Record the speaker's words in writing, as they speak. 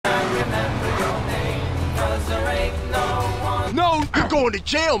going to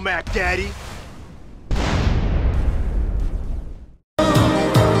jail, Mac Daddy.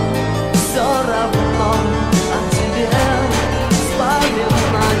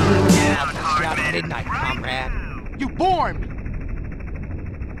 Yeah, midnight, comrade. You bore me.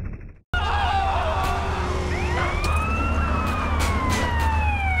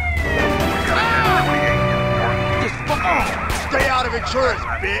 Stay out of insurance,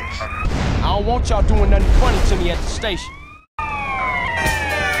 bitch. I don't want y'all doing nothing funny to me at the station.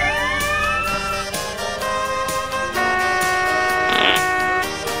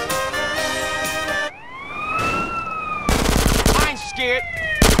 I ain't scared.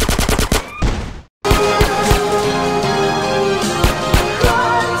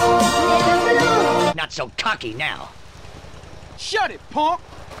 Not so cocky now. Shut it, punk!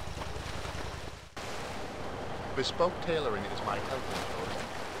 Bespoke tailoring is my health insurance.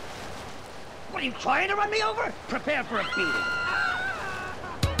 What, are you trying to run me over? Prepare for a beating.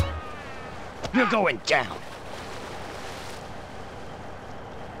 You're going down.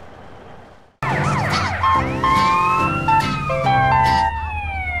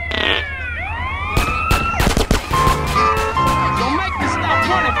 Don't make me stop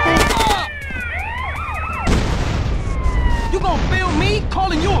running, fool! You gonna film me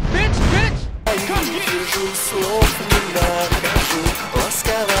calling you a bitch, bitch? Come here!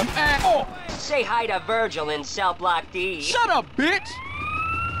 Say hi to Virgil in Cell Block D. Shut up, bitch!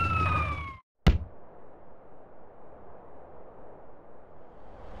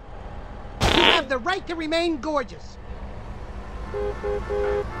 You have the right to remain gorgeous.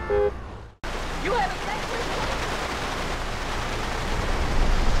 You have a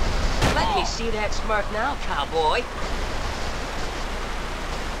Let me see that smirk now, cowboy.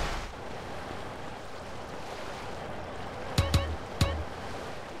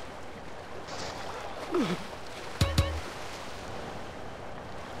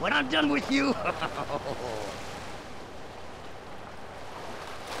 When I'm done with you...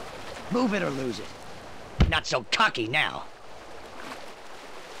 Move it or lose it. Not so cocky now.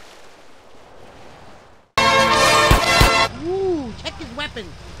 Ooh, check his weapon.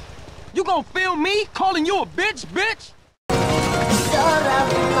 You gonna film me calling you a bitch, bitch?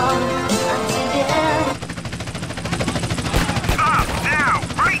 Stop now!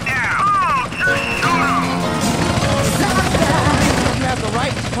 Right now! You have the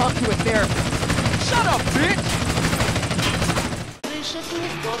right to talk to a therapist. Shut up, bitch!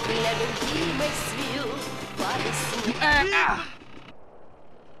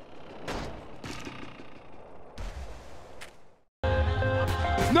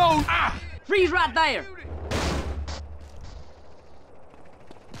 No! Freeze right there!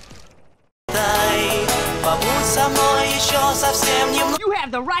 You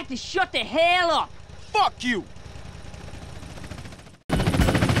have the right to shut the hell up! Fuck you!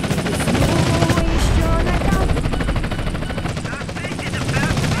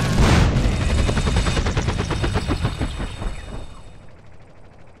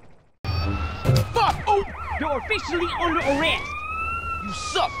 Fuck! Oh! You're officially under arrest! You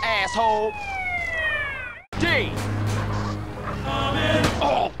suck, asshole! D!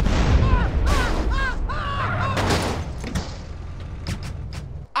 Oh!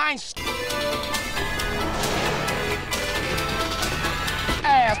 I ain't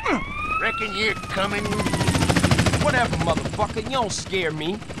ass. Reckon you're coming? Whatever, motherfucker. You don't scare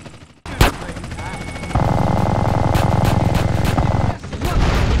me.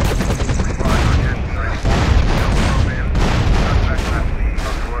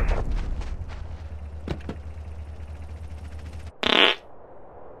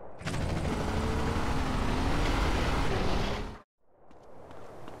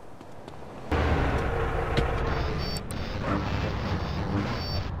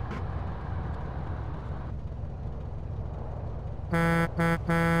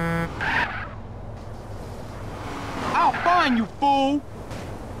 I'll find you, fool!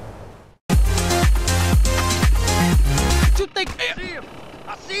 What you think? I see him!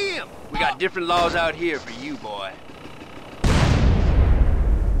 I see him! We got different laws out here for you, boy.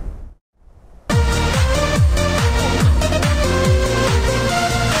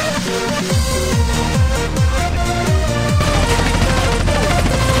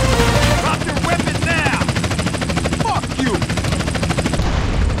 Drop your weapon now! Fuck you!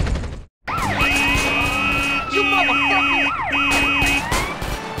 You motherfucker!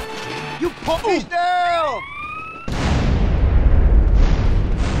 You He's down!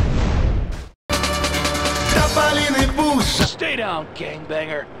 Stay down,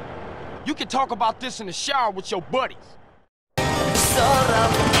 gangbanger. You can talk about this in the shower with your buddies.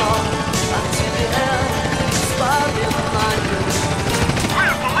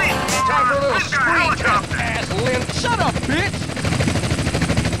 Shut up, bitch!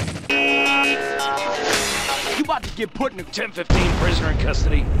 You about to get put in a 10-15 prisoner in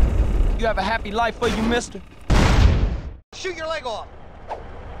custody. You have a happy life for you, mister? Shoot your leg off!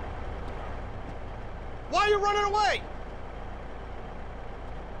 Why are you running away?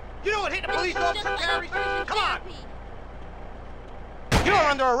 You know what hitting a police officer carries? Come on! You're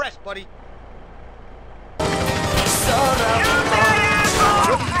under arrest, buddy.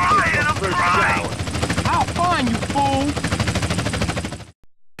 I'll find you, fool!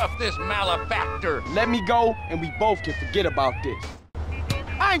 Of this malefactor. Let me go, and we both can forget about this.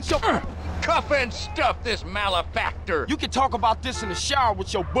 I ain't your... Cuff and stuff this malefactor. You can talk about this in the shower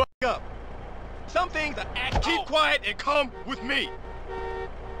with your butt. Up. Some things that act. Keep quiet and come with me.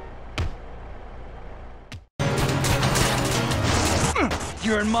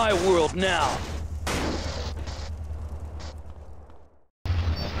 You're in my world now.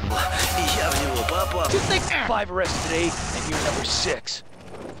 You think... 5 arrests today, and you're number 6.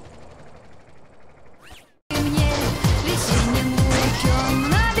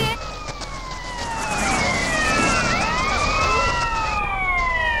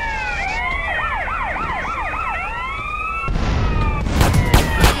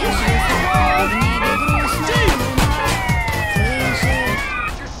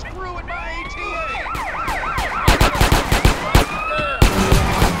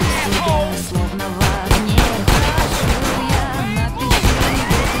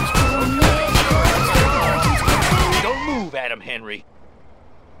 Henry.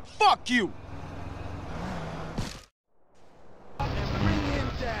 Fuck you!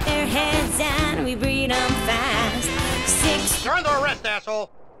 Their heads down, we breed them fast. 6. You're under arrest,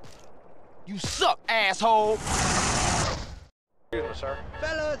 asshole. You suck, asshole! Sir.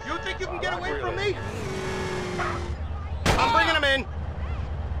 Fellas, you think you can get away from me? I'm bringing him in.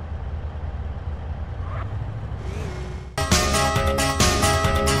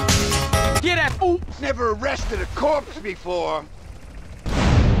 Get that fool! Never arrested a corpse before.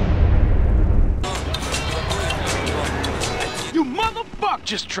 You motherfucker!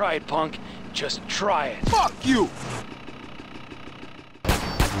 Just try it, punk. Just try it. Fuck you!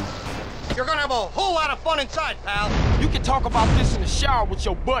 You're gonna have a whole lot of fun inside, pal. You can talk about this in the shower with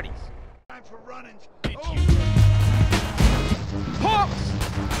your buddies. Time for running. Punks!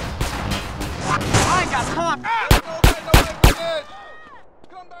 I ain't got time.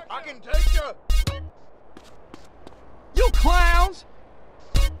 I can take you. You clowns!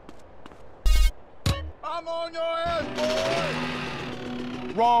 I'm on your ass,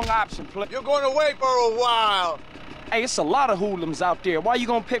 boy. Wrong option, play. You're going away for a while. Hey, it's a lot of hoodlums out there. Why you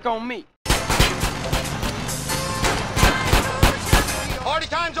gonna pick on me? Party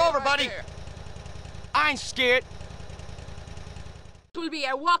time's over, buddy. I ain't scared. It will be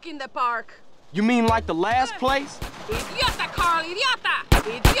a walk in the park. You mean like the last place? Idiota, Carl, idiota!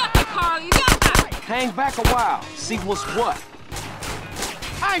 Idiota, Carl, idiota! Hang back a while, see what's what.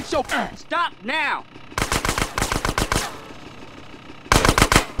 I ain't your... Stop now!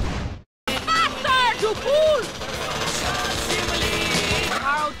 Bastard, you fool!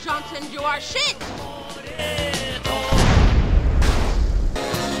 Carl Johnson, you are shit!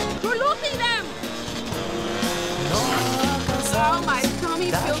 You're losing them! Oh, my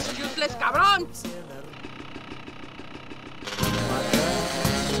tummy feels useless, cabron!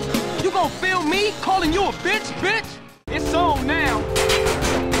 You gonna film me calling you a bitch, bitch? It's on now.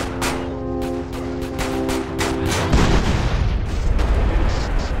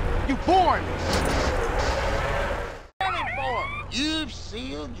 You boring me. You've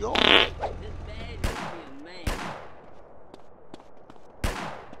sealed your...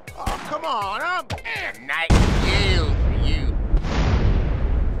 Oh, come on, I'm a nice deal for you.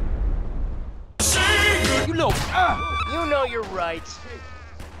 You know, You know your rights.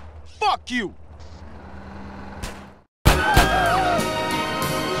 fuck you.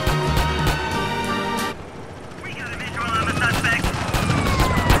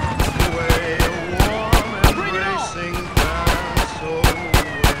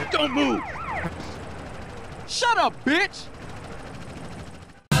 Don't move. Shut up, bitch.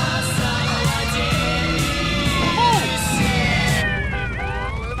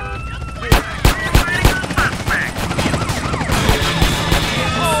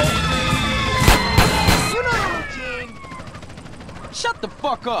 Shut the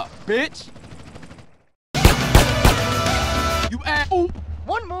fuck up, bitch! You ass. Ooh.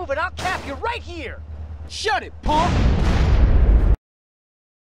 One move and I'll cap you right here! Shut it, punk!